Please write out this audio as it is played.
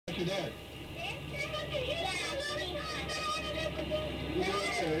your dad.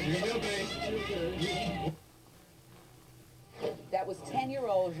 That was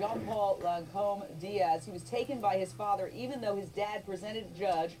 10-year-old Jean-Paul Lacombe Diaz. He was taken by his father even though his dad presented a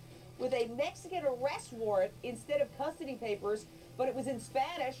judge with a Mexican arrest warrant instead of custody papers, but it was in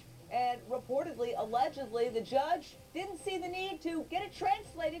Spanish, and reportedly, allegedly, the judge didn't see the need to get it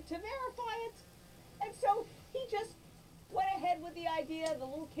translated to verify it. And so he just went ahead with the idea. The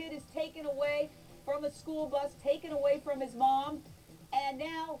little kid is taken away from a school bus, taken away from his mom, and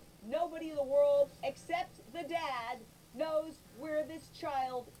now nobody in the world except the dad knows where this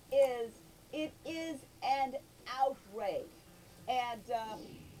child is. It is an outrage. And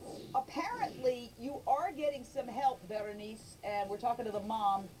apparently you are getting some help, Berenice, and we're talking to the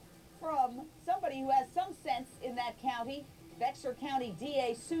mom, from somebody who has some sense in that county, Bexar County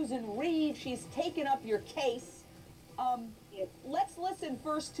DA Susan Reed. She's taken up your case. Yes. Let's listen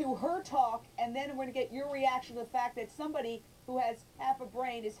first to her talk, and then we're going to get your reaction to the fact that somebody who has half a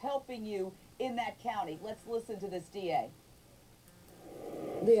brain is helping you in that county. Let's listen to this DA.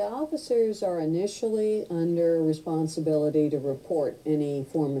 The officers are initially under responsibility to report any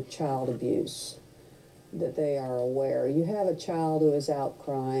form of child abuse that they are aware. You have a child who is out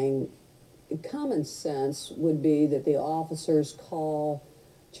crying. Common sense would be that the officers call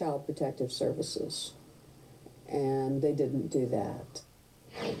Child Protective Services, and they didn't do that.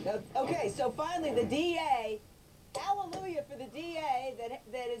 Okay, so finally the DA, hallelujah for the DA that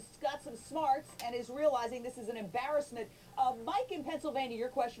has got some smarts and is realizing this is an embarrassment. Mike in Pennsylvania, your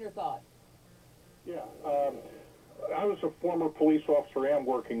question or thought? Yeah, I was a former police officer and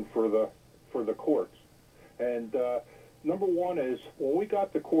working for the courts. And number one is, when we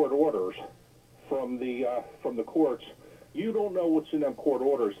got the court orders from the courts, you don't know what's in them court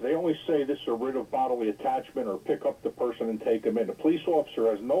orders. They only say this is a writ of bodily attachment or pick up the person and take them in. The police officer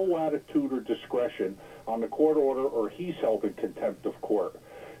has no latitude or discretion on the court order, or he's held in contempt of court.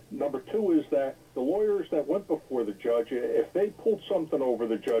 Number two is that the lawyers that went before the judge, if they pulled something over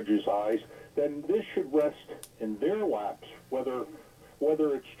the judge's eyes, then this should rest in their laps, whether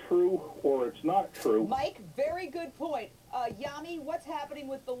it's true or it's not true. Mike, very good point. Yami, what's happening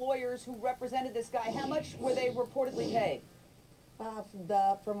with the lawyers who represented this guy? How much were they reportedly paid?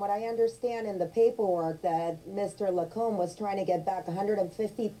 From what I understand in the paperwork, that Mr. Lacombe was trying to get back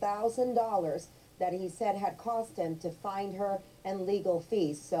 $150,000 that he said had cost him to find her and legal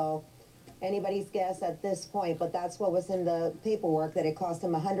fees. So anybody's guess at this point, but that's what was in the paperwork, that it cost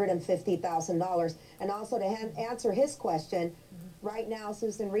him $150,000. And also to answer his question, right now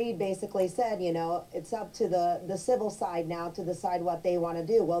Susan Reed basically said, you know, it's up to the civil side now to decide what they want to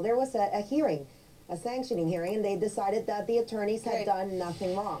do. Well, there was a hearing, a sanctioning hearing, and they decided that the attorneys had done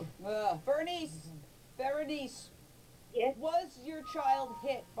nothing wrong. Berenice, Yes. was your child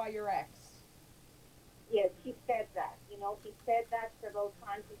hit by your ex? Yes, he said that. You know, he said that several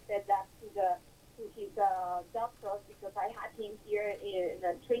times. He said that to his doctors, because I had him here in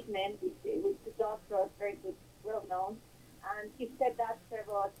a treatment with the doctors, very good, well known, and he said that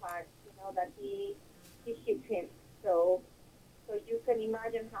several times. You know, that he hit him. So you can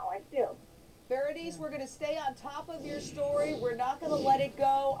imagine how I feel. Berenice, we're going to stay on top of your story. We're not going to let it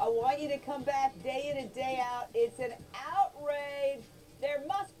go. I want you to come back day in and day out. It's an outrage. There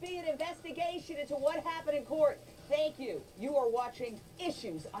must be an investigation into what happened in court. Thank you. You are watching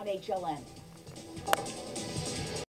Issues on HLN.